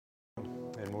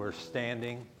and we're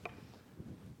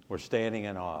standing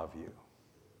in awe of you.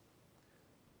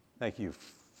 Thank you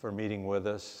for meeting with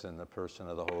us in the person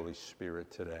of the Holy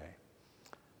Spirit today.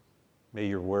 May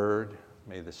your word,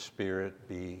 may the Spirit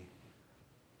be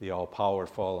the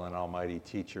all-powerful and almighty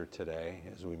teacher today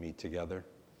as we meet together.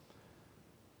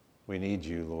 We need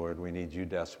you, Lord. We need you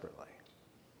desperately.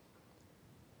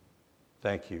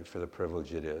 Thank you for the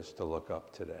privilege it is to look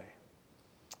up today.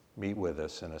 Meet with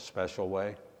us in a special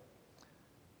way.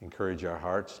 Encourage our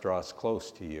hearts, draw us close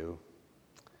to you,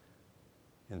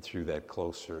 and through that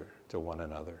closer to one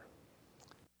another.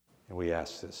 And we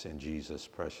ask this in Jesus'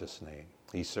 precious name.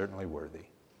 He's certainly worthy.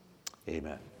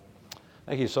 Amen.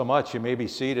 Thank you so much. You may be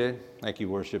seated. Thank you,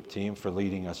 worship team, for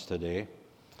leading us today.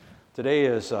 Today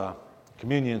is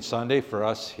Communion Sunday for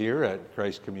us here at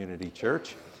Christ Community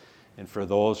Church. And for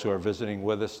those who are visiting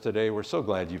with us today, we're so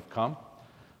glad you've come.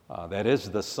 That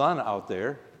is the sun out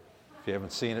there, if you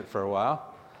haven't seen it for a while.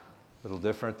 A little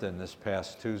different than this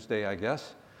past Tuesday, I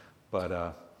guess.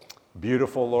 But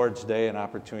beautiful Lord's Day, an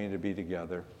opportunity to be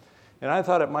together. And I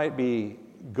thought it might be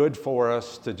good for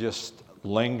us to just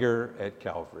linger at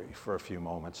Calvary for a few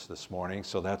moments this morning.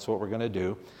 So that's what we're going to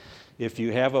do. If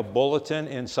you have a bulletin,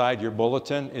 inside your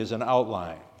bulletin is an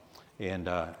outline. And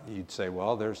you'd say,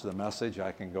 well, there's the message.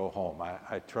 I can go home.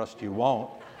 I trust you won't.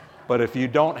 But if you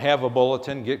don't have a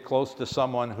bulletin, get close to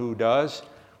someone who does.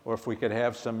 Or if we could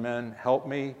have some men help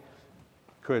me,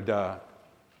 could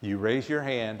you raise your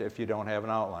hand if you don't have an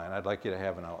outline? I'd like you to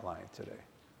have an outline today.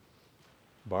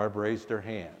 Barb raised her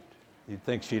hand. You'd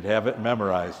think she'd have it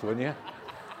memorized, wouldn't you?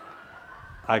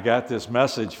 I got this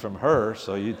message from her,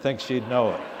 so you'd think she'd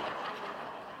know it.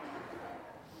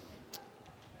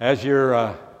 As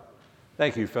you're,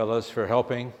 thank you, fellas, for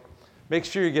helping. Make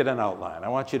sure you get an outline. I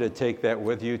want you to take that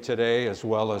with you today as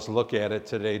well as look at it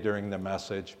today during the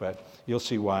message, but you'll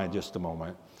see why in just a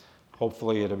moment.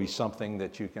 Hopefully it'll be something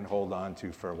that you can hold on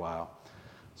to for a while.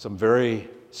 Some very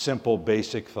simple,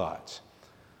 basic thoughts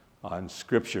on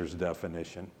Scripture's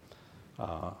definition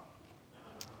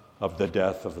of the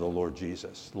death of the Lord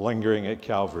Jesus, lingering at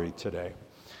Calvary today.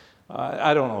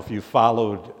 I don't know if you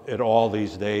followed it all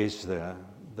these days, the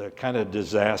kind of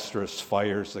disastrous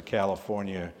fires, the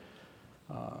California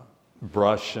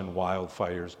brush and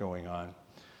wildfires going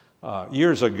on.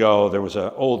 Years ago, there was an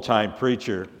old-time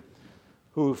preacher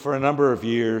who for a number of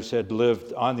years had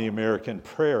lived on the American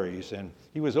prairies, and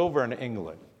he was over in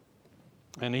England.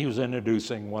 And he was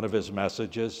introducing one of his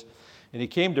messages, and he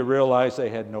came to realize they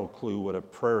had no clue what a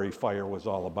prairie fire was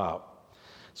all about.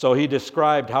 So he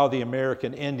described how the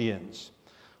American Indians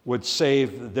would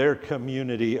save their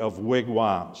community of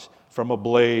wigwams from a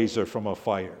blaze or from a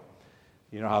fire.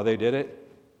 You know how they did it?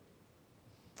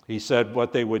 He said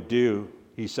what they would do,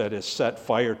 he said, is set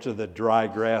fire to the dry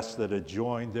grass that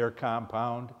adjoined their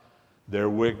compound, their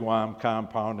wigwam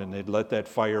compound, and they'd let that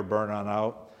fire burn on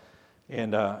out.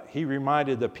 And he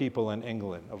reminded the people in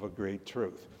England of a great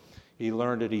truth. He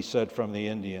learned it, he said, from the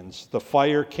Indians. The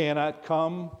fire cannot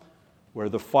come where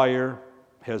the fire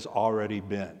has already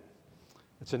been.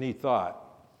 It's a neat thought.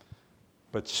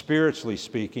 But spiritually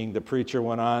speaking, the preacher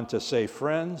went on to say,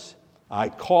 friends, I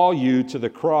call you to the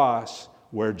cross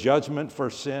where judgment for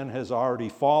sin has already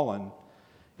fallen,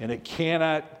 and it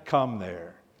cannot come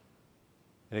there,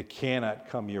 and it cannot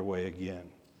come your way again.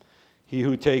 He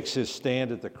who takes his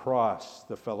stand at the cross,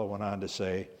 the fellow went on to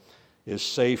say, is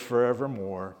safe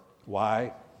forevermore.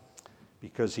 Why?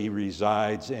 Because he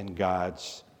resides in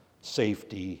God's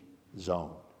safety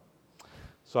zone.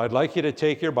 So I'd like you to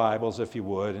take your Bibles, if you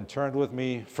would, and turn with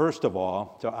me, first of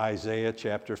all, to Isaiah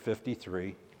chapter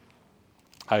 53.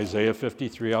 Isaiah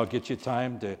 53, I'll get you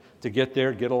time to get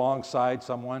there, get alongside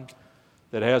someone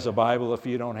that has a Bible if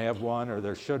you don't have one, or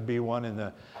there should be one in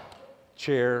the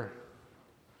chair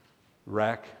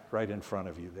rack right in front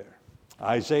of you there.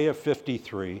 Isaiah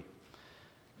 53.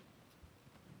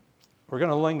 We're going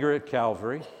to linger at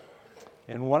Calvary,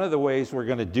 and one of the ways we're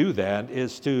going to do that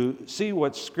is to see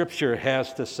what Scripture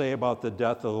has to say about the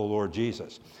death of the Lord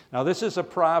Jesus. Now, this is a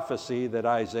prophecy that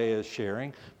Isaiah is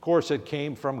sharing. Of course, it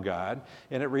came from God,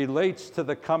 and it relates to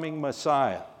the coming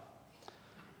Messiah.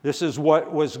 This is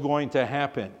what was going to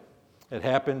happen. It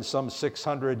happened some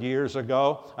 600 years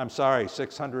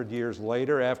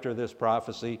later after this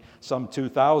prophecy, some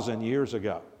 2,000 years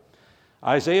ago.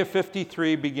 Isaiah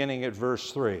 53, beginning at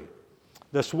verse 3.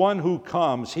 This one who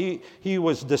comes, he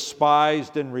was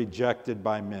despised and rejected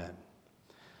by men,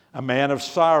 a man of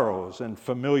sorrows and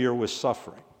familiar with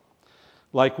suffering.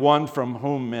 Like one from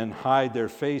whom men hide their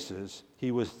faces,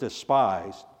 he was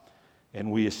despised,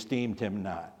 and we esteemed him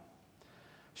not.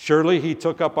 Surely he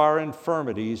took up our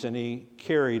infirmities, and he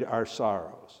carried our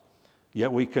sorrows.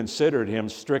 Yet we considered him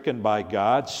stricken by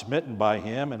God, smitten by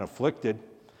him, and afflicted.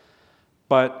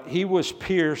 But he was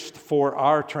pierced for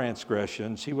our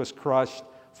transgressions. He was crushed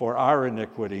for our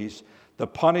iniquities. The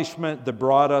punishment that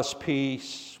brought us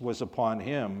peace was upon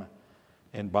him,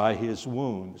 and by his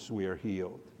wounds we are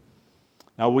healed.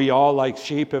 Now we all, like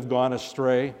sheep, have gone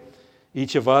astray.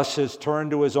 Each of us has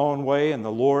turned to his own way, and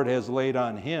the Lord has laid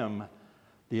on him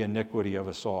the iniquity of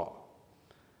us all.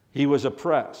 He was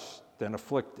oppressed and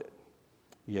afflicted,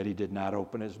 yet he did not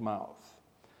open his mouth.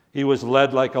 He was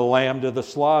led like a lamb to the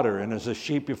slaughter, and as a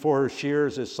sheep before her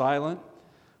shearers is silent,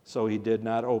 so he did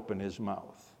not open his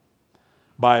mouth.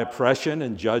 By oppression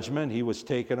and judgment he was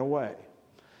taken away.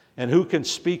 And who can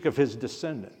speak of his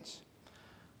descendants?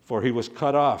 For he was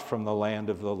cut off from the land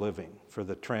of the living. For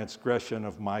the transgression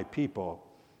of my people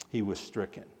he was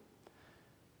stricken.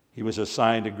 He was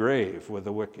assigned a grave with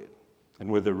the wicked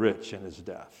and with the rich in his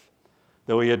death.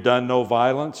 Though he had done no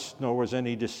violence, nor was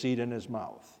any deceit in his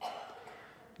mouth.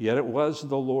 Yet it was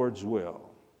the Lord's will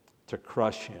to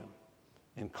crush him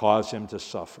and cause him to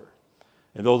suffer.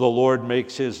 And though the Lord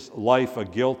makes his life a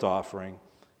guilt offering,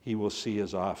 he will see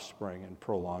his offspring and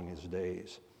prolong his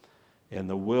days. And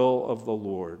the will of the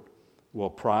Lord will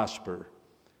prosper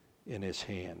in his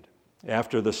hand.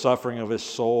 After the suffering of his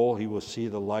soul, he will see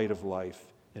the light of life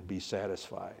and be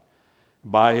satisfied.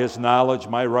 By his knowledge,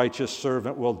 my righteous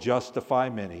servant will justify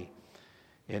many,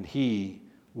 and he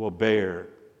will bear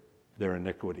their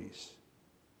iniquities.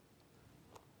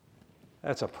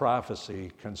 That's a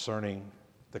prophecy concerning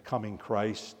the coming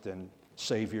Christ and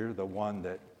Savior, the one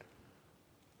that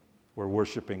we're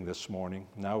worshiping this morning.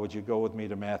 Now would you go with me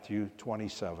to Matthew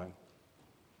 27?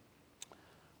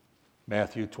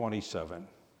 Matthew 27.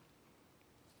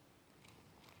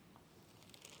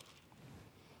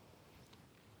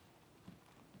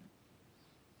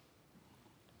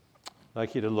 I'd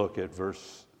like you to look at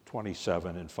verse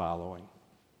 27 and following.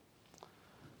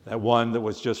 That one that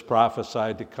was just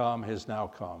prophesied to come has now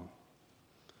come.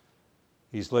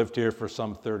 He's lived here for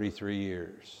some 33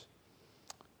 years.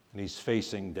 And he's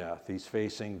facing death. He's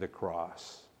facing the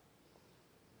cross.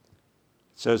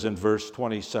 It says in verse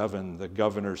 27, the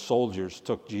governor's soldiers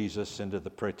took Jesus into the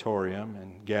praetorium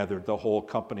and gathered the whole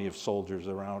company of soldiers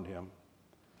around him.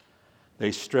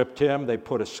 They stripped him. They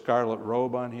put a scarlet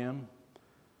robe on him.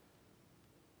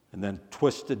 And then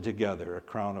twisted together a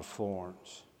crown of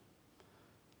thorns.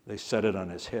 They set it on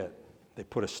his head. They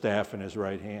put a staff in his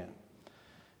right hand.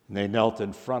 And they knelt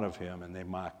in front of him and they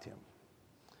mocked him.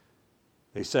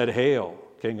 They said, "Hail,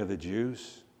 King of the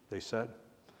Jews," they said.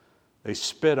 They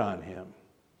spit on him.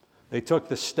 They took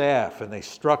the staff and they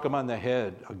struck him on the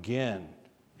head again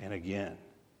and again.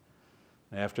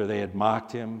 And after they had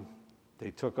mocked him,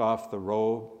 they took off the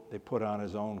robe. They put on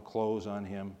his own clothes on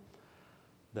him.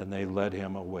 Then they led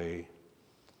him away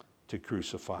to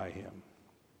crucify him.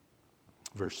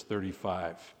 Verse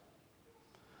 35.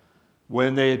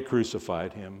 When they had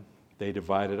crucified him, they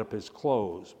divided up his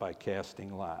clothes by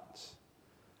casting lots.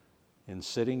 And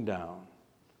sitting down,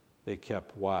 they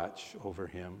kept watch over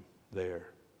him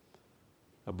there.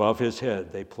 Above his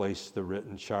head, they placed the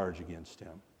written charge against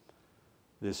him.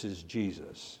 This is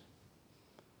Jesus,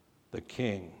 the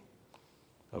King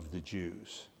of the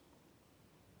Jews.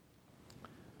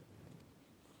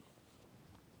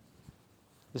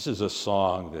 This is a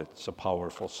song that's a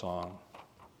powerful song.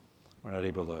 We're not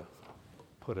able to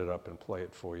put it up and play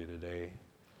it for you today.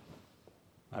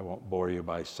 I won't bore you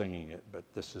by singing it, but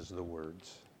this is the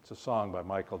words. It's a song by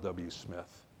Michael W.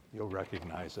 Smith. You'll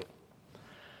recognize it.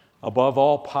 Above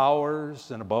all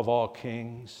powers and above all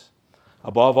kings,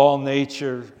 above all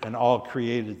nature and all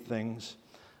created things,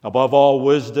 above all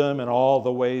wisdom and all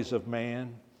the ways of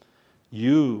man,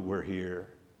 you were here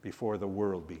before the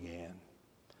world began.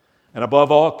 And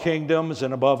above all kingdoms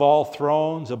and above all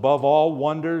thrones, above all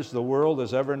wonders the world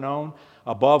has ever known,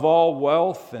 above all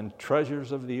wealth and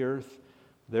treasures of the earth,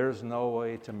 there's no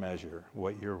way to measure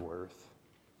what you're worth.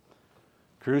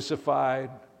 Crucified,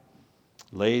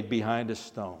 laid behind a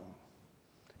stone,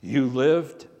 you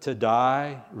lived to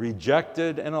die,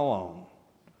 rejected and alone,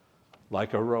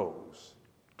 like a rose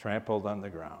trampled on the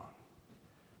ground.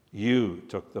 You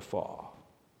took the fall,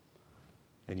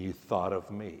 and you thought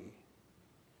of me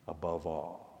above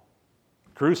all.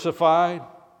 Crucified,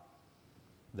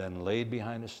 then laid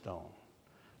behind a stone.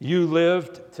 You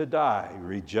lived to die,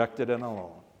 rejected and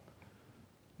alone.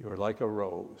 You were like a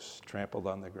rose trampled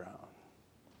on the ground.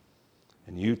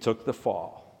 And you took the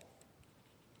fall.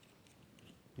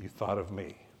 You thought of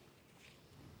me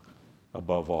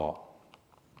above all.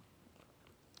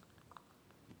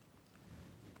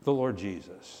 The Lord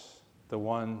Jesus, the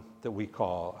one that we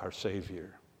call our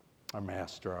Savior, our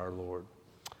Master, our Lord,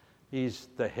 He's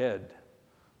the head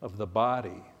of the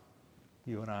body.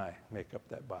 You and I make up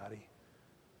that body.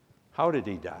 How did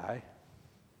he die?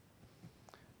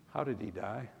 How did he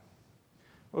die?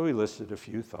 Well, we listed a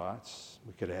few thoughts.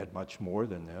 We could add much more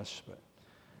than this, but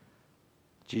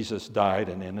Jesus died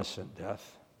an innocent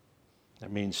death.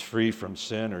 That means free from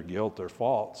sin or guilt or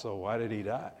fault. So why did he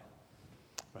die?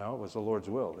 Well, it was the Lord's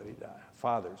will that he die,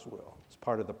 Father's will. It's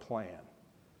part of the plan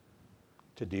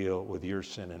to deal with your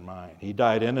sin and mine. He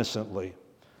died innocently.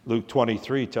 Luke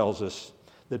 23 tells us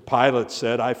that Pilate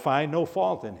said, I find no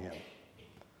fault in him.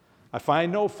 I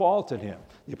find no fault in him.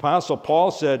 The Apostle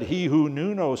Paul said, he who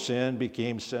knew no sin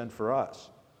became sin for us.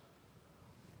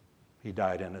 He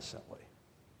died innocently.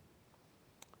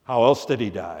 How else did he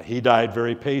die? He died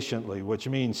very patiently, which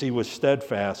means he was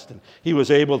steadfast and he was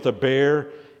able to bear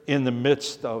in the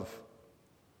midst of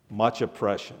much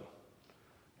oppression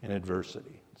and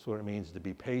adversity. That's what it means to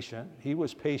be patient. He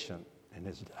was patient in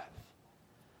his death.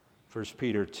 1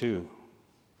 Peter 2,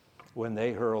 when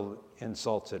they hurled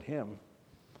insults at him,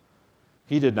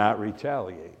 he did not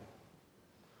retaliate.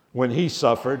 When he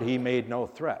suffered, he made no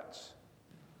threats.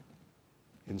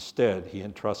 Instead, he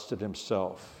entrusted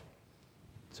himself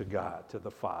to God, to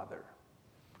the Father,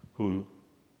 who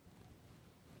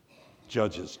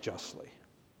judges justly.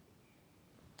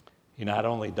 He not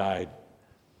only died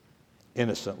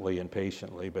innocently and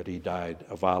patiently, but he died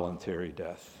a voluntary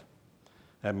death.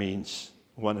 That means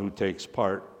one who takes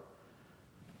part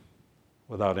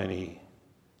without any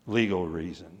legal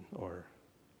reason or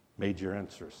major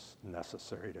interest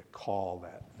necessary to call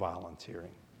that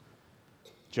volunteering.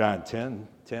 John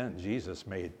 10:10, Jesus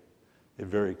made it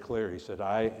very clear. He said,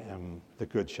 I am the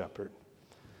good shepherd,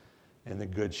 and the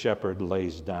good shepherd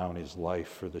lays down his life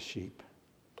for the sheep.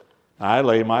 I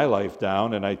lay my life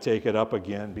down and I take it up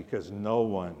again because no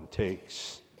one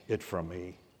takes it from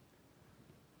me,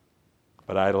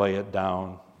 but I lay it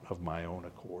down of my own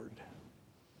accord.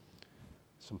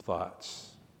 Some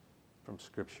thoughts from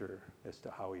Scripture as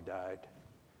to how he died.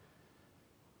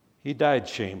 He died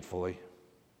shamefully.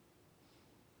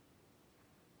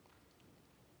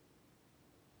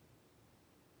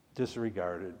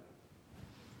 Disregarded.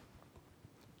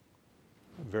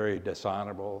 Very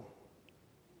dishonorable,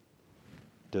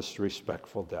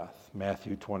 disrespectful death.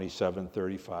 Matthew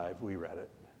 27:35, we read it.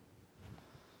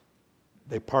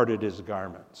 They parted his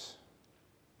garments.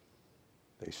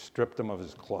 They stripped him of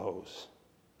his clothes.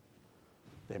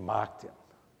 They mocked him.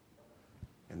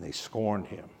 And they scorned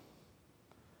him.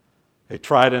 They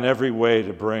tried in every way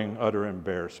to bring utter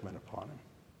embarrassment upon him.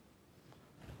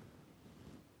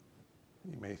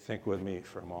 You may think with me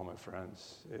for a moment,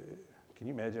 friends. Can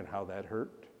you imagine how that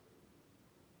hurt?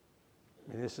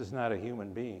 I mean, this is not a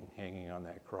human being hanging on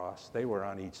that cross. They were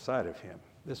on each side of him.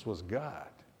 This was God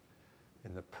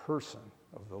in the person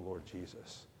of the Lord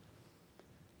Jesus.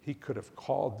 He could have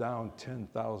called down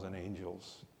 10,000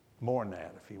 angels, more than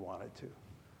that if he wanted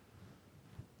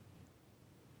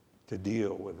to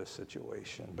deal with the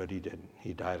situation, but he didn't.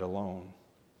 He died alone.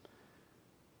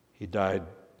 He died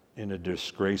in a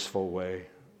disgraceful way,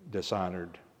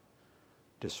 dishonored,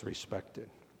 disrespected.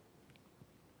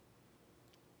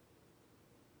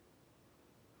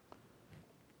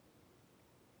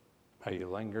 Are you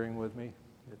lingering with me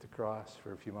at the cross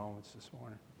for a few moments this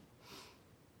morning?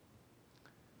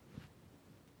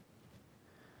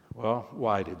 Well,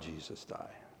 why did Jesus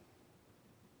die?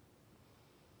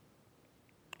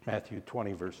 Matthew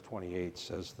 20, verse 28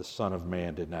 says, the Son of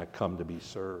Man did not come to be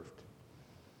served.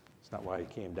 It's not why he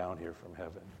came down here from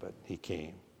heaven, but he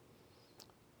came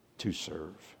to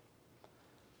serve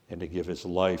and to give his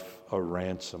life a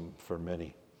ransom for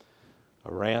many.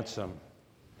 A ransom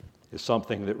is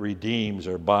something that redeems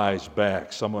or buys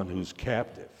back someone who's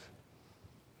captive.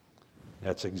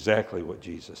 That's exactly what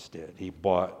Jesus did. He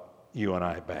bought you and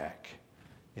I back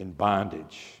in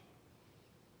bondage,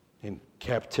 in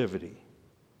captivity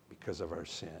because of our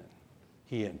sin.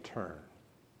 He in turn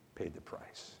paid the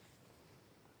price.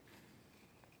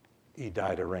 He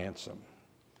died a ransom.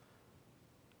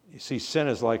 You see, sin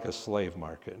is like a slave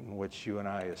market in which you and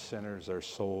I as sinners are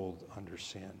sold under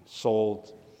sin.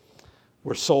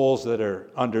 We're souls that are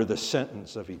under the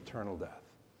sentence of eternal death.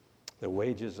 The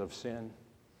wages of sin,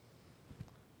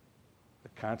 the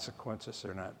consequences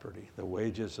are not pretty. The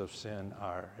wages of sin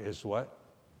is what?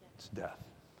 It's death.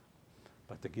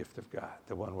 But the gift of God,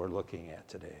 the one we're looking at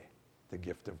today, the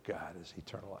gift of God is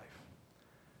eternal life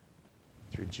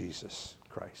through Jesus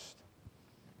Christ,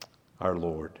 our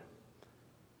Lord.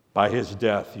 By his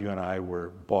death, you and I were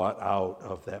bought out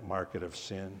of that market of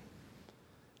sin.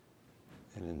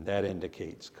 And that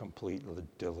indicates complete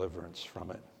deliverance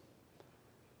from it.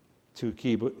 Two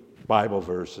key Bible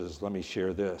verses. Let me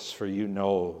share this. For you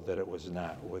know that it was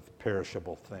not with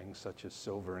perishable things such as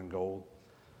silver and gold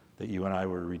that you and I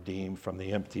were redeemed from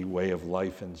the empty way of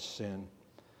life and sin,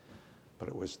 but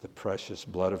it was the precious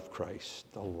blood of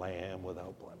Christ, the Lamb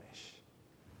without blemish,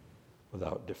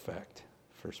 without defect.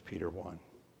 1 Peter 1.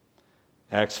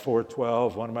 Acts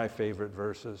 4:12, one of my favorite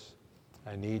verses.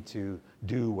 I need to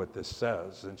do what this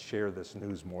says and share this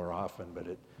news more often, but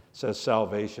it says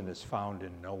salvation is found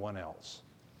in no one else,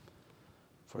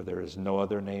 for there is no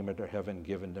other name under heaven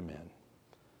given to men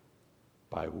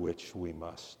by which we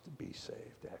must be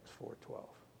saved. Acts 4:12.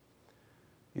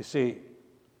 You see,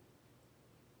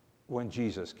 when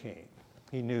Jesus came,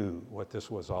 he knew what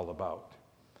this was all about.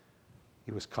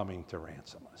 He was coming to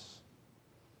ransom us.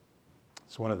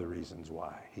 It's one of the reasons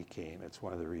why he came. It's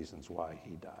one of the reasons why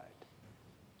he died.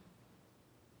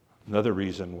 Another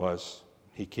reason was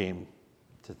he came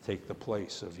to take the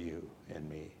place of you and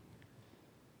me,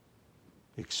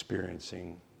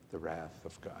 experiencing the wrath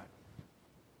of God.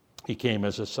 He came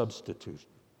as a substitute.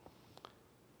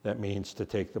 That means to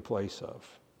take the place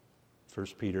of. 1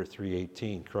 Peter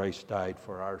 3:18, Christ died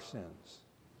for our sins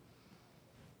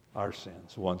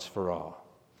once for all.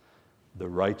 The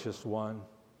righteous one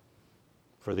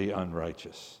for the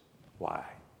unrighteous. Why?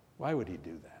 Why would he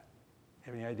do that?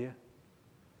 Have any idea?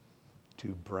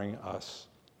 To bring us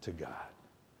to God.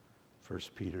 1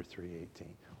 Peter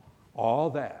 3:18.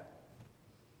 All that,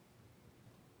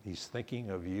 he's thinking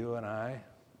of you and I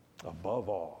above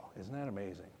all. Isn't that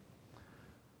amazing?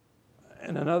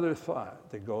 And another thought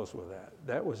that goes with that,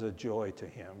 that was a joy to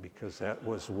him because that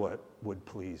was what would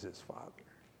please his Father.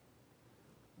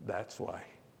 That's why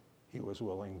he was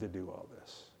willing to do all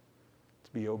this.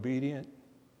 To be obedient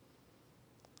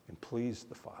and please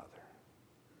the Father.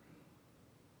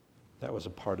 That was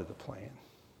a part of the plan.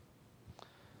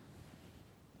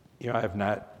 You know, I have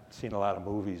not seen a lot of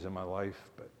movies in my life,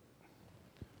 but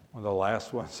one of the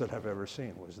last ones that I've ever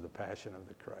seen was The Passion of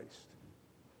the Christ.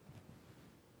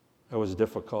 It was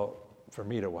difficult for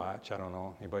me to watch. I don't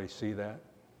know, anybody see that?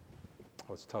 It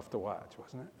was tough to watch,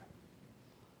 wasn't it?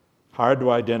 Hard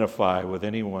to identify with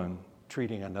anyone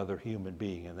treating another human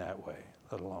being in that way,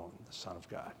 let alone the Son of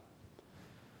God.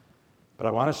 But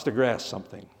I want us to grasp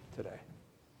something today.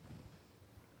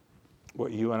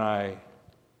 What you and I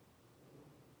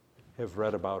have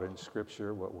read about in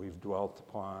Scripture, what we've dwelt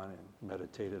upon and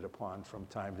meditated upon from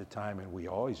time to time, and we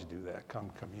always do that come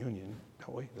communion,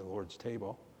 don't we? The Lord's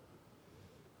table.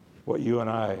 What you and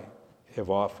I have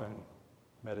often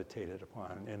meditated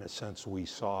upon, in a sense we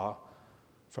saw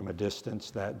from a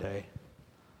distance that day.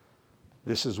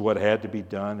 This is what had to be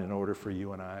done in order for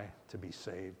you and I to be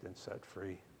saved and set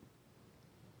free.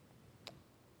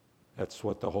 That's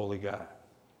what the Holy God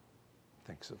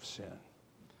thinks of sin.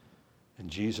 And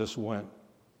Jesus went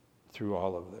through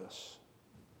all of this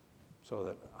so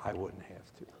that I wouldn't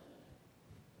have to.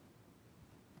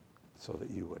 So that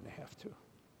you wouldn't have to.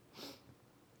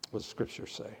 What does Scripture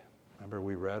say? Remember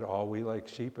we read, all we like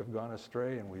sheep have gone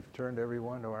astray and we've turned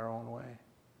everyone to our own way.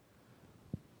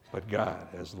 But God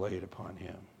has laid upon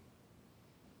him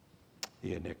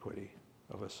the iniquity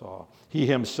of us all. He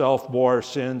himself bore our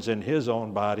sins in his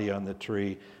own body on the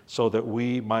tree so that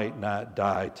we might not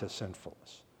die to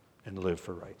sinfulness and live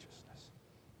for righteousness.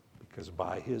 Because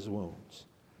by his wounds,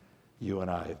 you and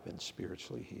I have been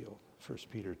spiritually healed. 1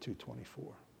 Peter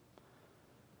 2:24.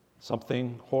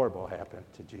 Something horrible happened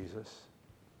to Jesus,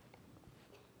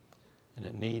 and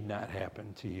it need not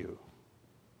happen to you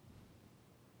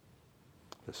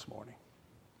this morning.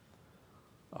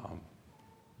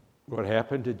 What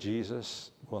happened to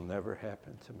Jesus will never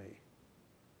happen to me.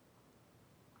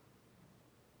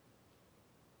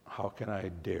 How can I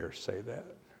dare say that?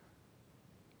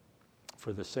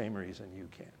 For the same reason you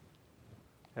can.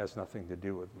 It has nothing to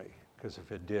do with me, because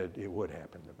if it did, it would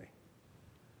happen to me.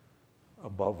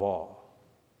 Above all,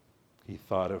 he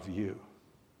thought of you,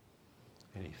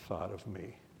 and he thought of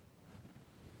me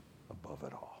above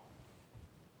it all.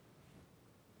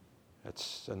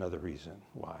 That's another reason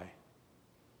why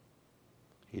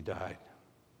he died.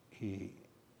 He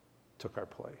took our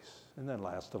place. And then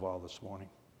last of all this morning,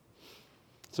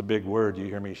 it's a big word. You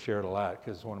hear me share it a lot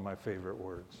because it's one of my favorite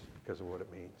words because of what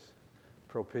it means.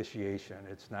 Propitiation.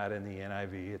 It's not in the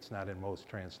NIV. It's not in most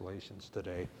translations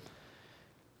today.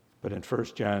 But in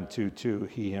 1 John 2:2,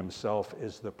 he himself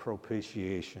is the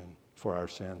propitiation for our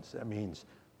sins. That means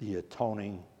the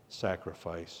atoning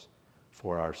sacrifice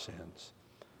for our sins.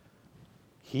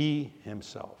 He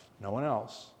himself, no one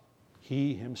else,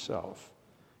 he himself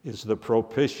is the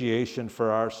propitiation for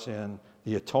our sin,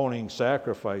 the atoning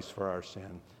sacrifice for our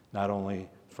sin, not only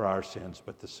for our sins,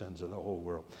 but the sins of the whole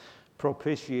world.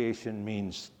 Propitiation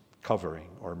means covering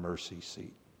or mercy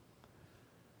seat.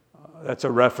 That's a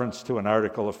reference to an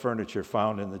article of furniture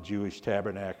found in the Jewish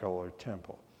tabernacle or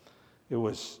temple. It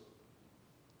was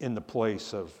in the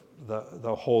place of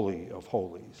the Holy of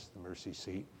Holies, the mercy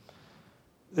seat.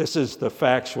 This is the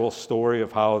factual story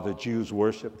of how the Jews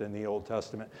worshiped in the Old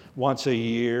Testament. Once a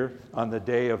year, on the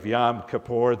day of Yom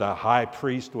Kippur, the high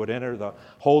priest would enter the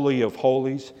Holy of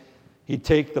Holies. He'd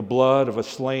take the blood of a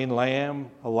slain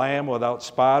lamb, a lamb without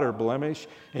spot or blemish,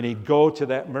 and he'd go to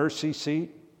that mercy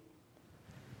seat.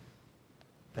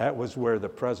 That was where the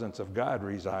presence of God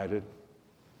resided.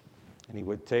 And he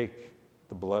would take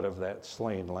the blood of that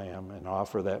slain lamb and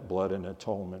offer that blood in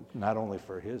atonement, not only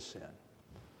for his sin,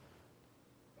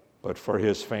 but for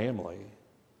his family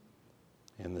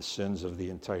and the sins of the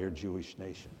entire Jewish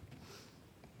nation.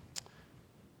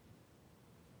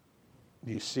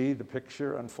 Do you see the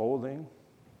picture unfolding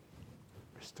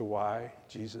as to why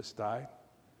Jesus died?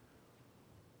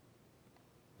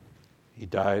 He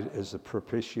died as a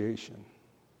propitiation,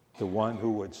 the one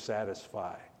who would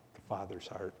satisfy the Father's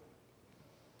heart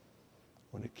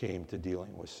when it came to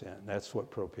dealing with sin. That's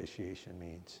what propitiation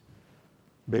means.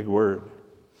 Big word.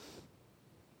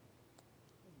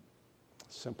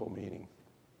 Simple meaning.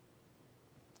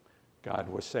 God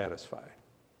was satisfied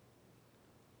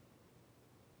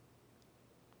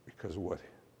because of what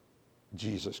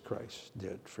Jesus Christ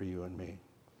did for you and me.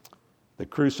 The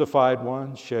crucified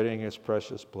one shedding his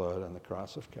precious blood on the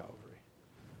cross of Calvary.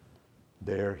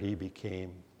 There he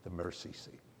became the mercy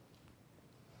seat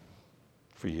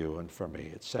for you and for me.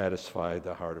 It satisfied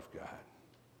the heart of God.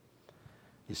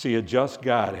 You see, a just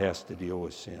God has to deal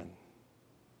with sin.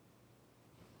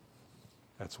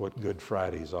 That's what Good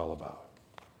Friday is all about.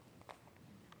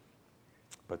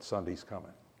 But Sunday's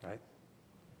coming, right?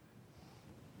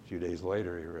 A few days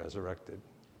later, he resurrected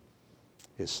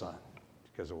his son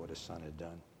because of what his son had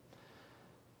done.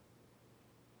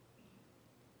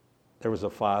 There was a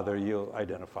father, you'll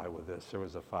identify with this. There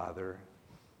was a father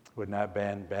who had not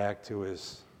been back to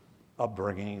his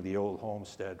upbringing, the old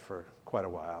homestead, for quite a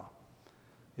while.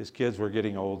 His kids were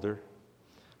getting older,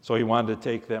 so he wanted to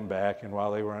take them back, and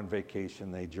while they were on vacation,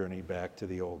 they journeyed back to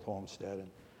the old homestead. And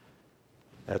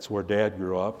that's where Dad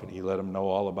grew up, and he let them know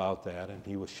all about that, and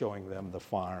he was showing them the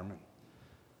farm. And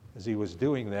as he was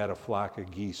doing that, a flock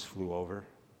of geese flew over.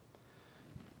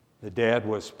 The dad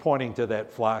was pointing to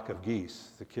that flock of geese.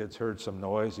 The kids heard some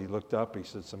noise. He looked up. He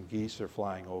said, some geese are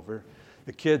flying over.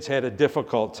 The kids had a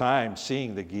difficult time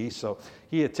seeing the geese, so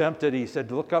he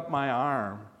said, look up my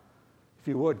arm. If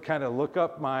you would, kind of look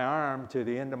up my arm to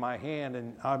the end of my hand,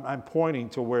 and I'm pointing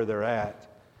to where they're at.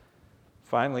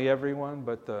 Finally, everyone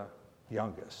but the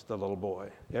youngest, the little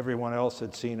boy. Everyone else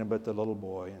had seen him but the little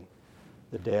boy, and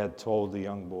the dad told the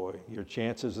young boy, your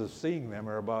chances of seeing them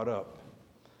are about up.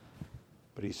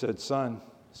 But he said, son,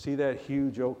 see that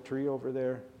huge oak tree over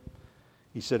there?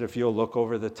 He said, if you'll look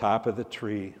over the top of the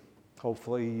tree,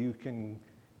 hopefully you can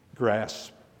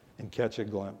grasp and catch a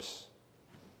glimpse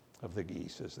of the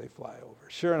geese as they fly over.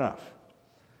 Sure enough,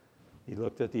 he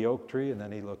looked at the oak tree and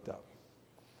then he looked up.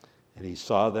 And he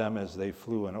saw them as they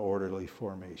flew in orderly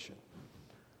formation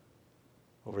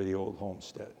over the old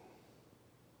homestead.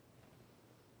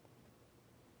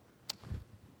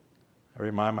 I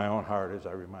remind my own heart as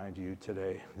I remind you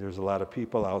today, there's a lot of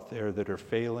people out there that are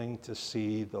failing to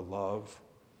see the love,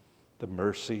 the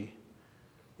mercy,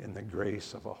 and the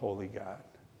grace of a holy God,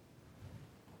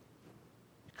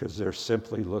 because they're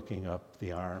simply looking up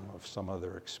the arm of some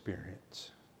other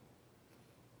experience.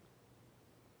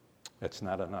 That's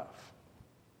not enough.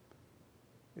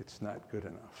 It's not good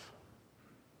enough.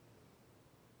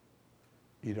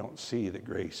 You don't see the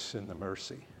grace and the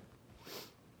mercy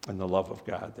and the love of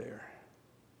God there.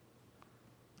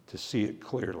 To see it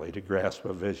clearly, to grasp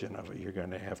a vision of it, you're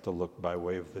going to have to look by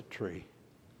way of the tree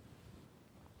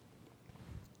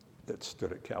that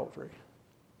stood at Calvary.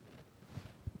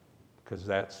 Because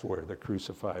that's where the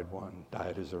crucified one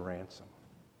died as a ransom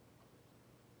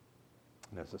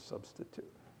and as a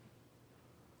substitute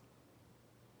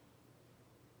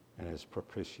and as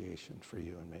propitiation for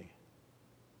you and me.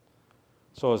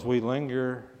 So as we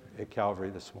linger at Calvary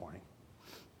this morning,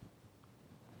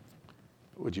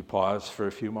 would you pause for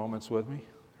a few moments with me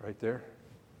right there?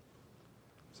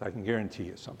 So I can guarantee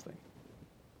you something.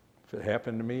 If it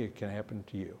happened to me, it can happen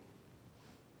to you.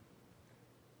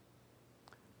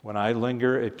 When I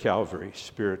linger at Calvary,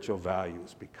 spiritual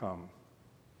values become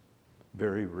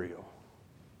very real.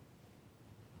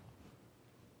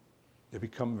 They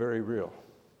become very real.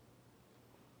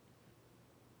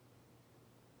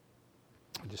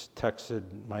 I just texted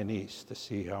my niece to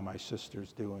see how my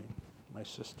sister's doing. My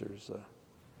sister's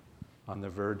on the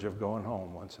verge of going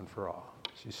home once and for all.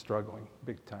 She's struggling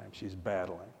big time. She's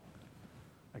battling.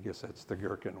 I guess that's the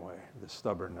Gherkin way, the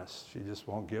stubbornness. She just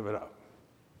won't give it up.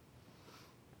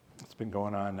 It's been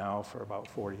going on now for about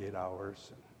 48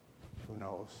 hours, and who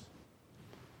knows.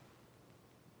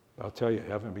 But I'll tell you,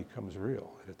 heaven becomes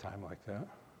real at a time like that.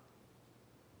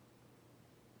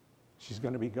 She's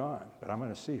going to be gone, but I'm going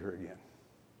to see her again.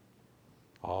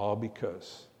 All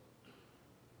because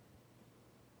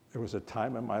there was a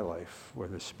time in my life where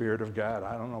the Spirit of God,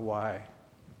 I don't know why,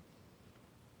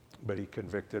 but he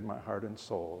convicted my heart and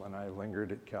soul, and I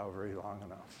lingered at Calvary long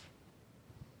enough.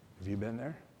 Have you been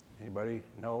there? Anybody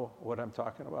know what I'm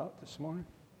talking about this morning?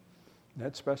 Isn't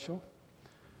that special?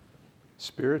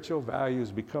 Spiritual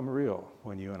values become real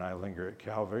when you and I linger at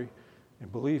Calvary.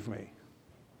 And believe me,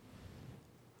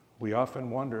 we often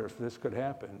wonder if this could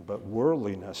happen, but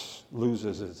worldliness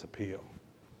loses its appeal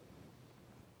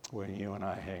when you and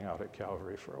I hang out at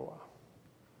Calvary for a while.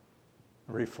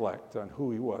 Reflect on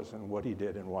who he was and what he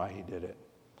did and why he did it.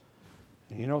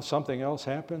 And you know, something else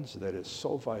happens that is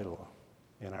so vital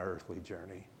in our earthly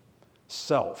journey.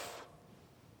 Self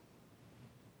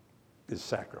is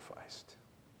sacrificed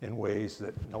in ways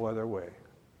that no other way.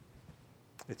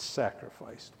 It's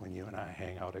sacrificed when you and I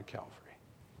hang out at Calvary,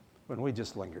 when we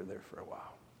just linger there for a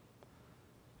while.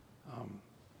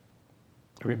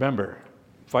 Remember,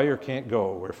 fire can't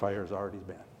go where fire's already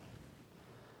been.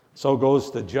 So goes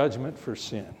the judgment for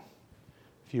sin.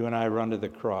 If you and I run to the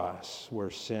cross where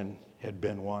sin had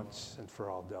been once and for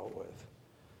all dealt with,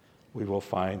 we will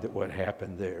find that what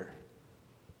happened there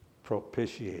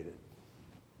propitiated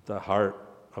the heart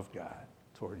of God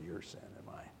toward your sin and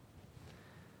mine.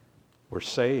 We're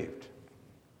saved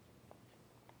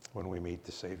when we meet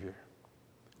the Savior.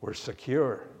 We're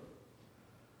secure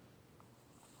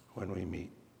when we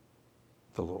meet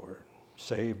the Lord.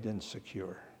 Saved and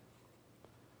secure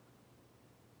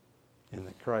in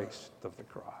the Christ of the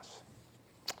cross.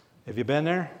 Have you been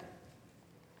there?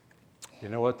 You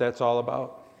know what that's all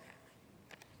about?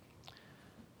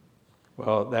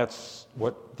 Well, that's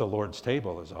what the Lord's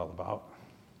table is all about.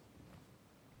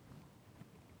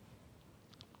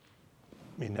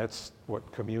 I mean, that's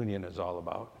what communion is all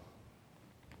about.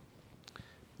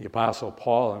 The Apostle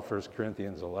Paul in 1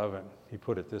 Corinthians 11, he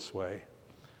put it this way.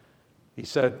 He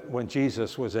said when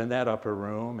Jesus was in that upper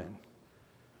room and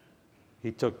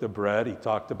he took the bread, he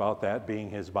talked about that being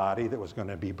his body that was going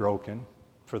to be broken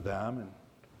for them and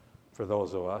for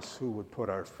those of us who would put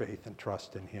our faith and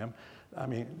trust in him. I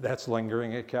mean, that's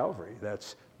lingering at Calvary.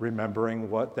 That's remembering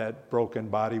what that broken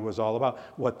body was all about,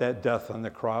 what that death on the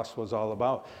cross was all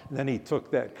about. And then he took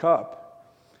that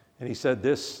cup and he said,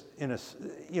 this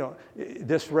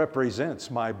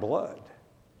represents my blood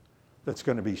that's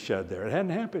going to be shed there. It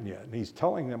hadn't happened yet. And he's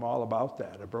telling them all about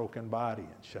that, a broken body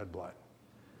and shed blood.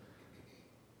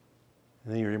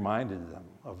 And then he reminded them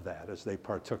of that as they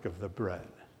partook of the bread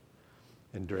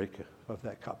and drank of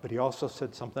that cup. But he also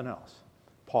said something else.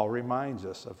 Paul reminds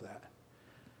us of that.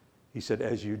 He said,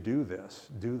 as you do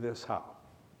this how?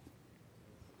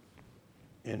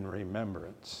 In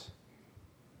remembrance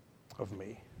of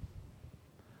me.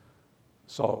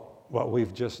 So what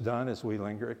we've just done is we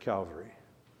linger at Calvary.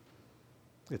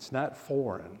 It's not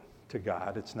foreign to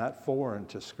God. It's not foreign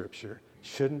to Scripture. It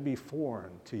shouldn't be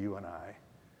foreign to you and I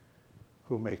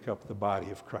who make up the body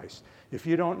of Christ. If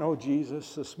you don't know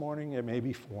Jesus this morning, it may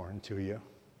be foreign to you.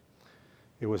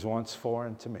 It was once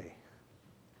foreign to me.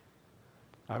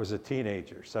 I was a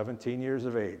teenager, 17 years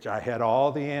of age. I had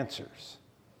all the answers.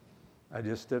 I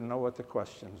just didn't know what the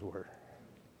questions were.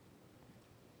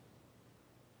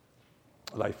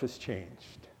 Life has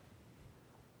changed.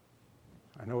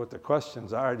 I know what the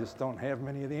questions are, I just don't have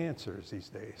many of the answers these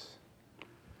days.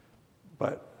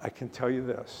 But I can tell you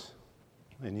this,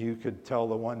 and you could tell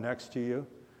the one next to you,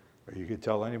 or you could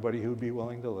tell anybody who'd be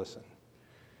willing to listen.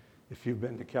 If you've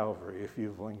been to Calvary, if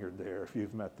you've lingered there, if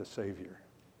you've met the Savior,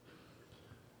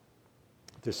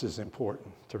 this is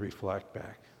important to reflect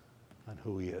back on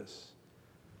who he is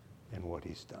and what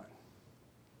he's done.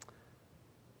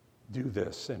 Do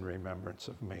this in remembrance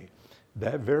of me.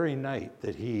 That very night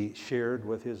that he shared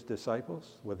with his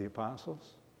disciples, with the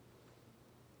apostles,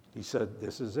 he said,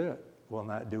 this is it. We'll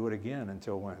not do it again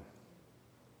until when?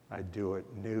 I do it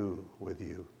new with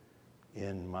you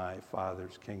in my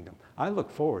Father's kingdom. I look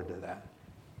forward to that.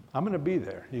 I'm going to be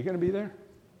there. You going to be there?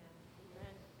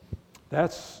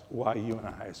 That's why you and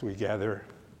I, as we gather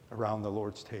around the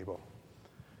Lord's table,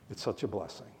 it's such a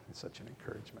blessing. It's such an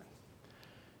encouragement.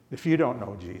 If you don't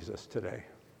know Jesus today,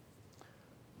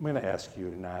 I'm going to ask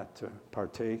you not to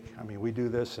partake. I mean, we do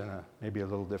this in maybe a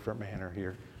little different manner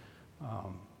here.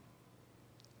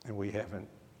 And we haven't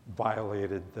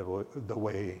violated the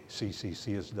way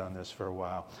CCC has done this for a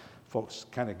while. Folks,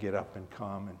 kind of get up and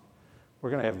come, and we're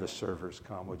going to have the servers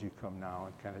come. Would you come now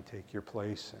and kind of take your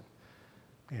place?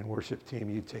 And worship team,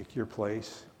 you take your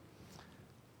place.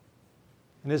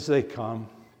 And as they come,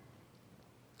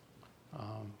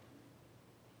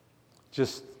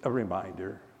 just a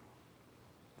reminder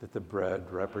that the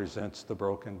bread represents the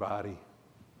broken body.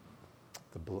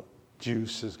 The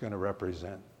juice is going to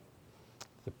represent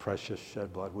the precious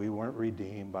shed blood. We weren't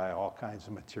redeemed by all kinds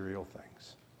of material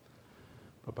things,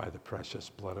 but by the precious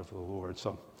blood of the Lord.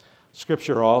 So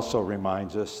Scripture also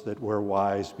reminds us that we're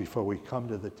wise before we come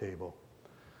to the table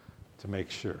to make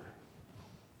sure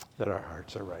that our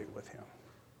hearts are right with Him.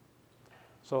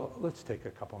 So let's take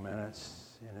a couple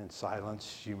minutes, and in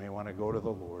silence, you may want to go to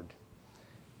the Lord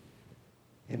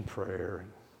in prayer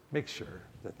and make sure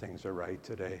that things are right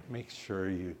today. Make sure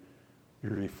you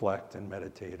reflect and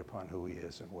meditate upon who He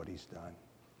is and what He's done.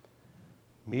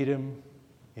 Meet Him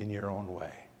in your own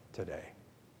way today.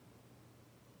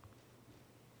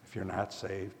 If you're not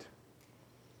saved,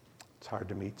 it's hard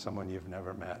to meet someone you've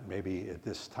never met. Maybe at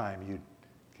this time you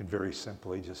can very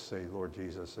simply just say, Lord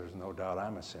Jesus, there's no doubt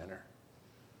I'm a sinner.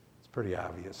 It's pretty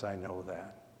obvious. I know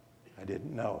that. I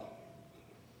didn't know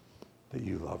that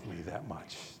you loved me that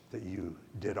much, that you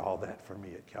did all that for me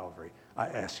at Calvary. I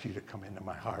ask you to come into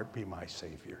my heart, be my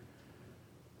Savior,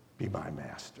 be my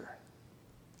Master.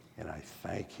 And I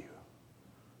thank you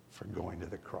for going to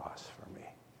the cross for me.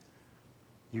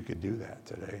 You could do that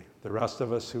today. The rest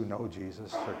of us who know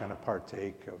Jesus are going to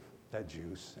partake of that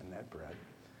juice and that bread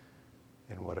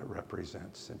and what it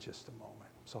represents in just a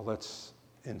moment. So let's,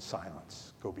 in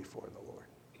silence, go before the Lord.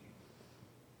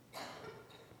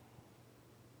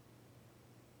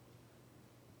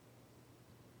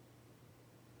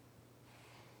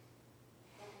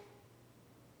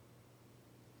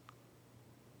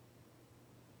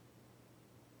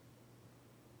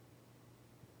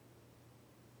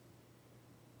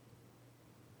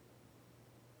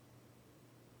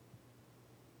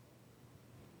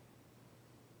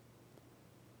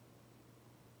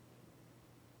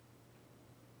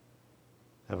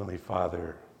 Heavenly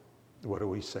Father, what do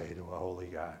we say to a holy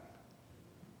God?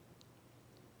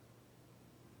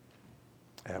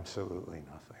 Absolutely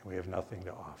nothing. We have nothing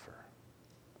to offer.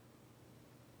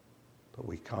 But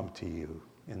we come to you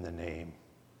in the name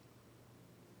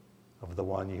of the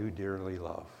one you dearly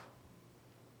love,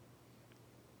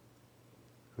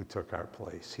 who took our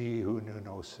place. He who knew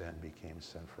no sin became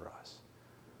sin for us,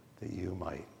 that you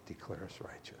might declare us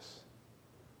righteous.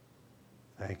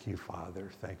 Thank you, Father.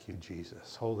 Thank you,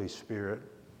 Jesus. Holy Spirit,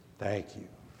 thank you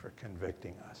for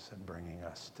convicting us and bringing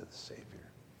us to the Savior.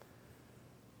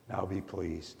 Now be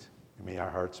pleased, and may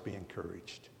our hearts be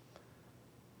encouraged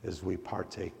as we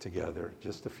partake together.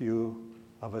 Just a few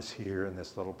of us here in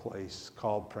this little place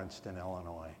called Princeton,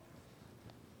 Illinois,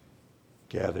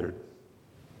 gathered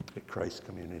at Christ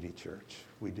Community Church.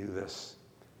 We do this.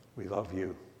 We love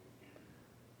you.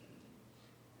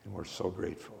 And we're so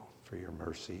grateful for your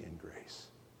mercy and grace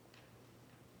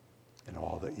and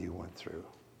all that you went through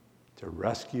to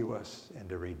rescue us and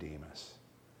to redeem us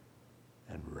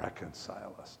and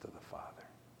reconcile us to the Father.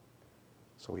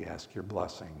 So we ask your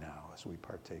blessing now as we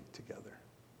partake together.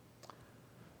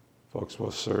 Folks, we'll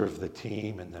serve the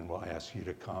team, and then we'll ask you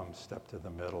to come, step to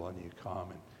the middle, and you come.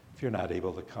 And if you're not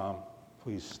able to come,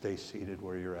 please stay seated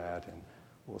where you're at, and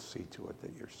we'll see to it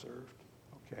that you're served.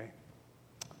 Okay?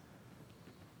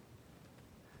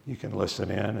 You can listen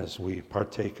in as we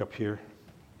partake up here.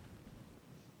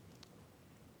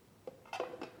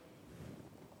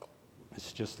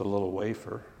 It's just a little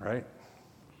wafer, right?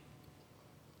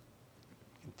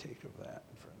 You can take of that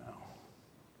for now.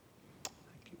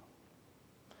 Thank you.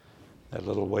 That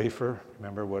little wafer,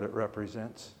 remember what it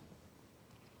represents?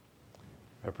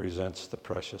 Represents the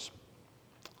precious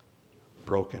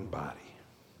broken body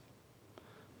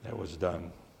that was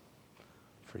done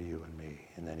for you and me.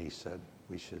 And then he said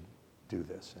we should do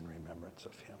this in remembrance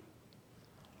of him.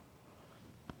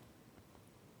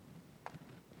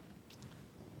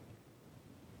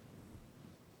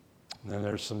 And then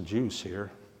there's some juice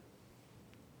here.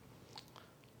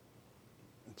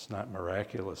 It's not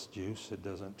miraculous juice. It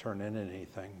doesn't turn into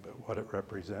anything, but what it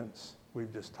represents,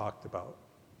 we've just talked about.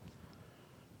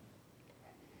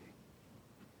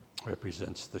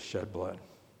 Represents the shed blood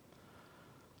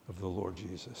of the Lord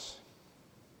Jesus.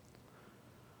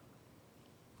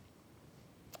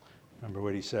 Remember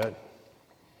what he said?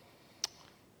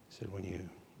 He said, when you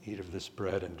eat of this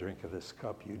bread and drink of this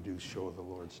cup, you do show the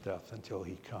Lord's death until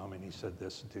he come. And he said,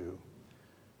 this do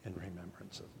in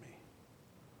remembrance of me.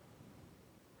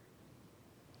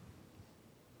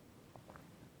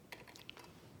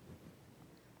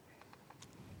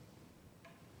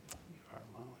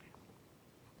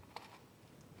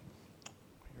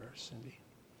 there, Cindy.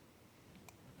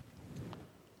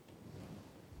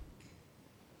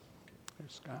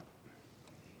 There's Scott.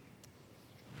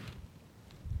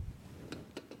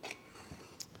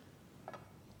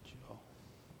 Joe,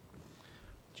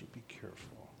 would you be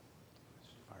careful as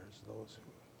far as those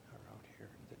who are out here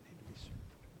that need to be served?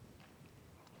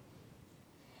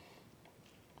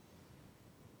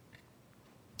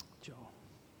 Joe.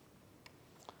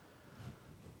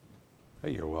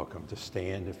 Hey, you're welcome to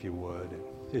stand if you would.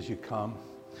 As you come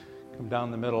down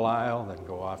the middle aisle, then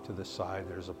go off to the side.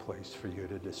 There's a place for you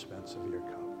to dispense of your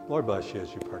cup. Lord bless you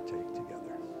as you partake together.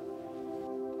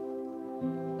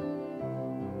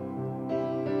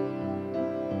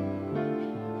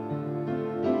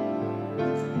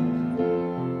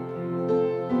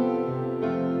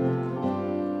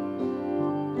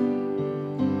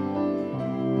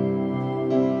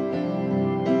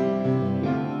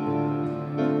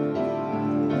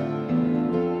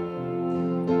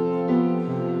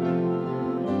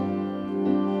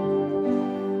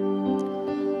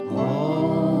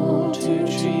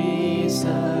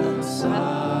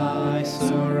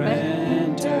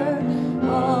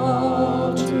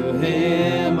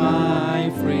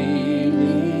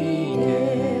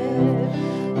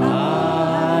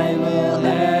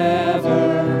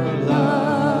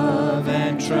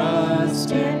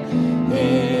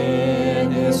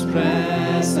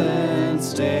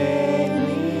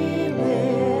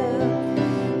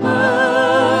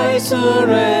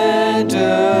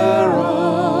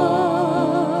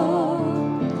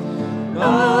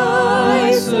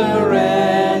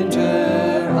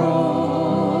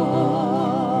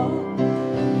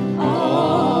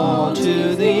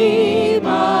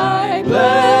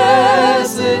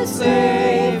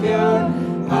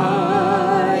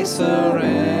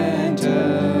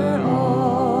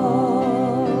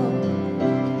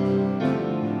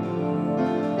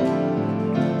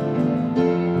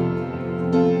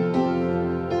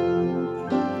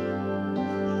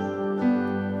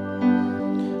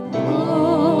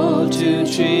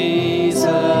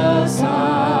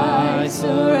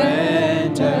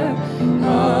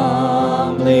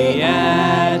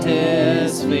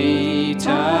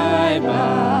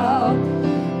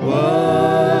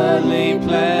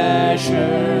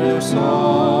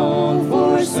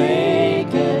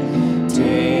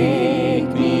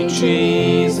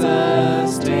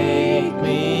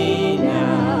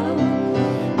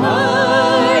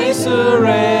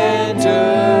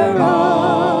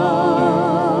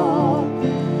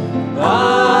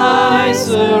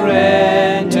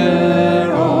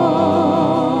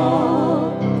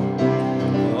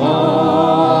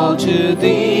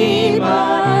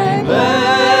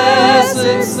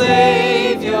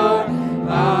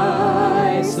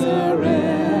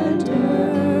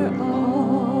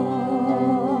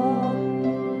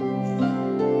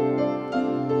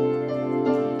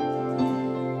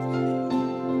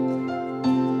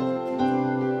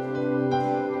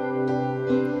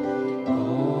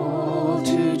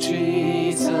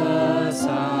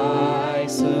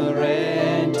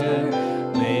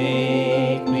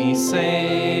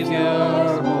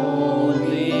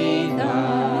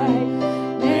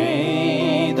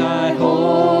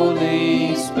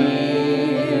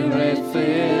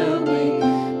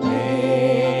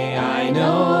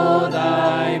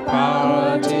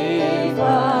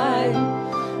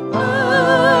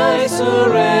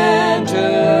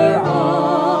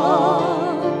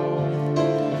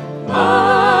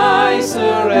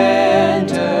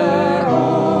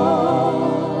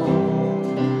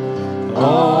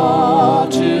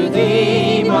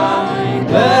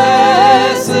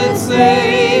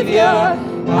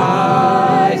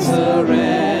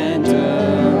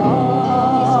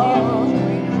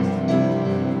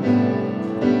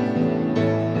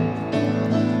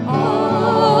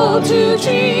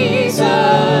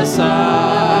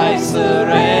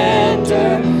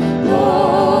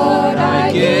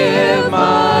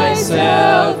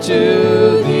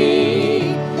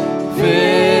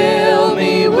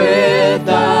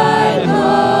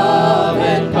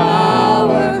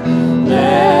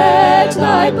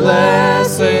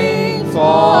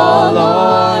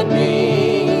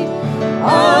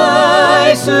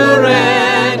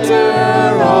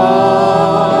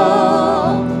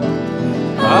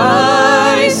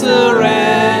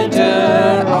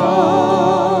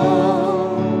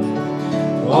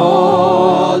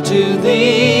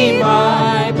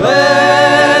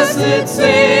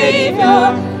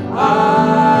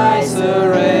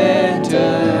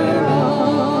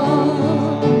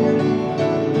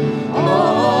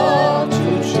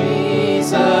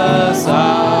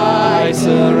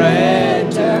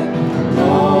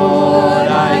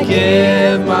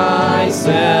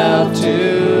 Myself myself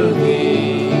to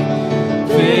thee.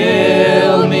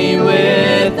 Fill me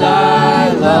with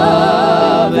thy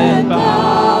love and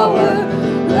power.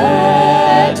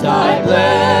 Let thy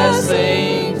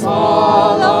blessing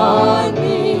fall on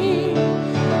me.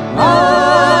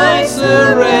 I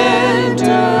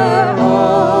surrender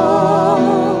all.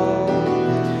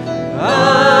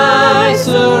 I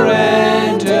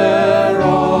surrender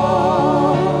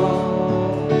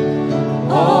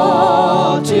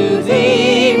all to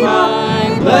thee,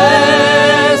 my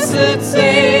blessed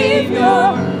Savior.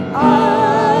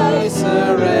 I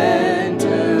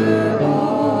surrender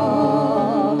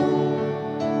all.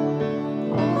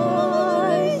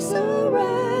 I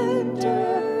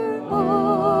surrender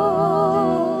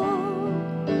all.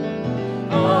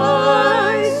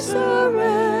 I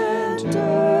surrender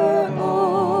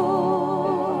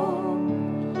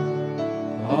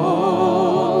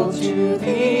all to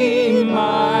thee,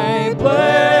 my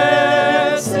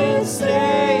blessed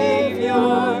Savior.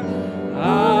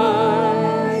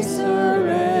 I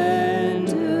surrender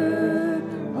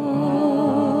all.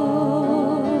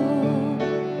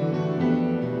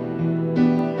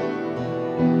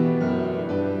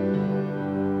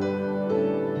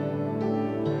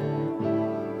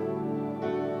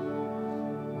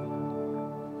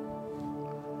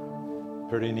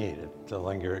 Pretty neat to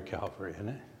linger at Calvary, isn't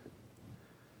it?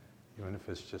 Even if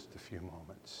it's just a few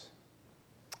moments.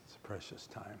 It's a precious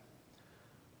time.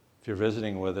 If you're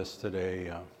visiting with us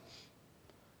today,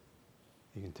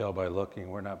 you can tell by looking,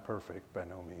 we're not perfect by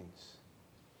no means.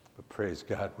 But praise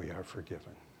God, we are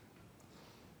forgiven.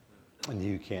 And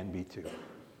you can be too.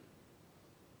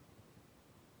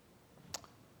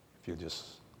 If you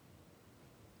just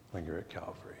linger at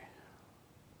Calvary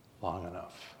long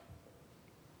enough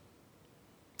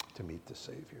to meet the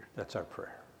Savior. That's our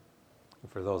prayer. And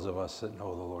for those of us that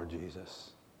know the Lord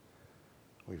Jesus,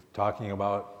 we're talking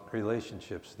about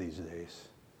relationships these days.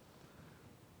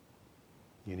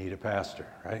 You need a pastor,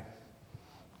 right?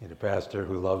 You need a pastor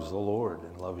who loves the Lord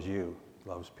and loves you,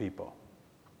 loves people,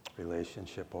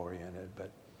 relationship-oriented. But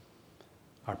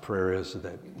our prayer is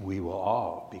that we will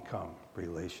all become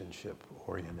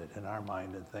relationship-oriented in our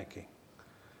mind and thinking,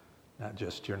 not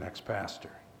just your next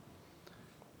pastor.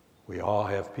 We all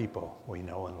have people we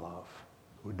know and love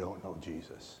who don't know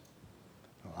Jesus.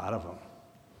 A lot of them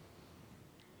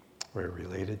we're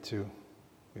related to,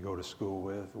 we go to school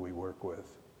with, we work with.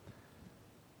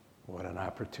 What an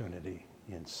opportunity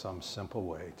in some simple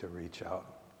way to reach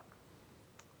out,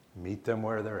 meet them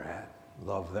where they're at,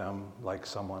 love them like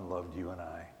someone loved you and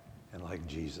I, and like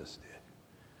Jesus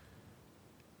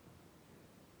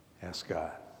did. Ask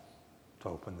God to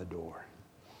open the door.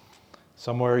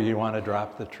 Somewhere you want to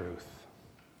drop the truth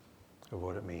of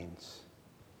what it means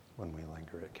when we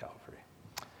linger at Calvary.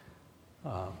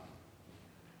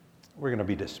 We're going to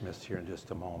be dismissed here in just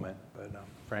a moment, but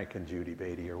Frank and Judy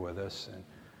Beatty are with us. And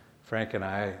Frank and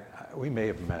I, we may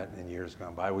have met in years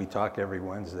gone by. We talk every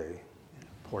Wednesday.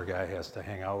 Poor guy has to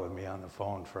hang out with me on the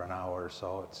phone for an hour or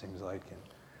so, it seems like. And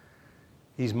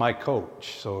he's my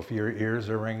coach. So if your ears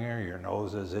are ringing, your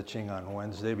nose is itching on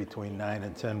Wednesday between 9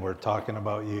 and 10, we're talking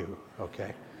about you,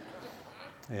 okay?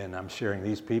 And I'm sharing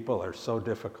these people are so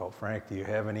difficult. Frank, do you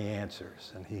have any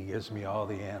answers? And he gives me all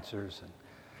the answers. And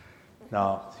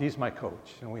now, he's my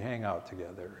coach, and we hang out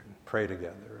together and pray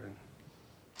together. And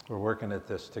we're working at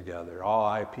this together. All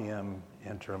IPM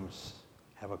interims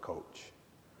have a coach.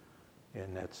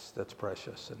 And that's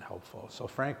precious and helpful. So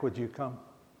Frank, would you come?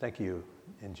 Thank you,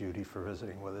 and Judy, for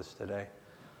visiting with us today.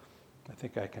 I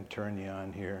think I can turn you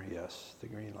on here. Yes, the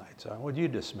green light's on. Would you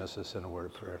dismiss us in a word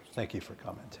of prayer? Thank you for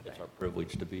coming today. It's our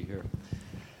privilege to be here.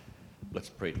 Let's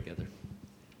pray together.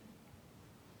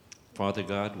 Father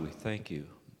God, we thank you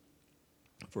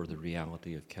for the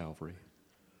reality of Calvary.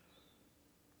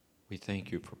 We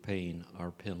thank you for paying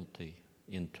our penalty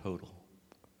in total,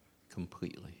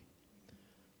 completely,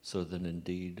 so that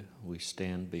indeed we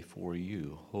stand before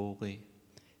you holy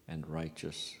and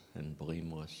righteous and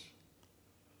blameless.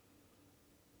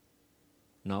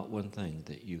 Not one thing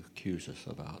that you accuse us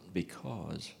about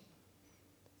because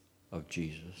of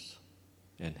Jesus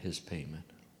and his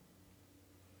payment.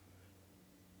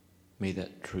 May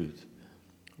that truth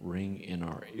ring in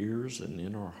our ears and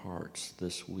in our hearts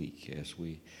this week as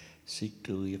we seek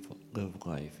to live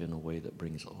life in a way that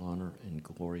brings honor and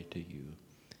glory to you.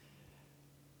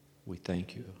 We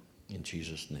thank you in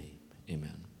Jesus' name.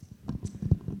 Amen.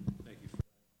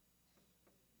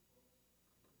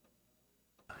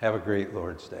 Have a great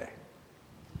Lord's Day.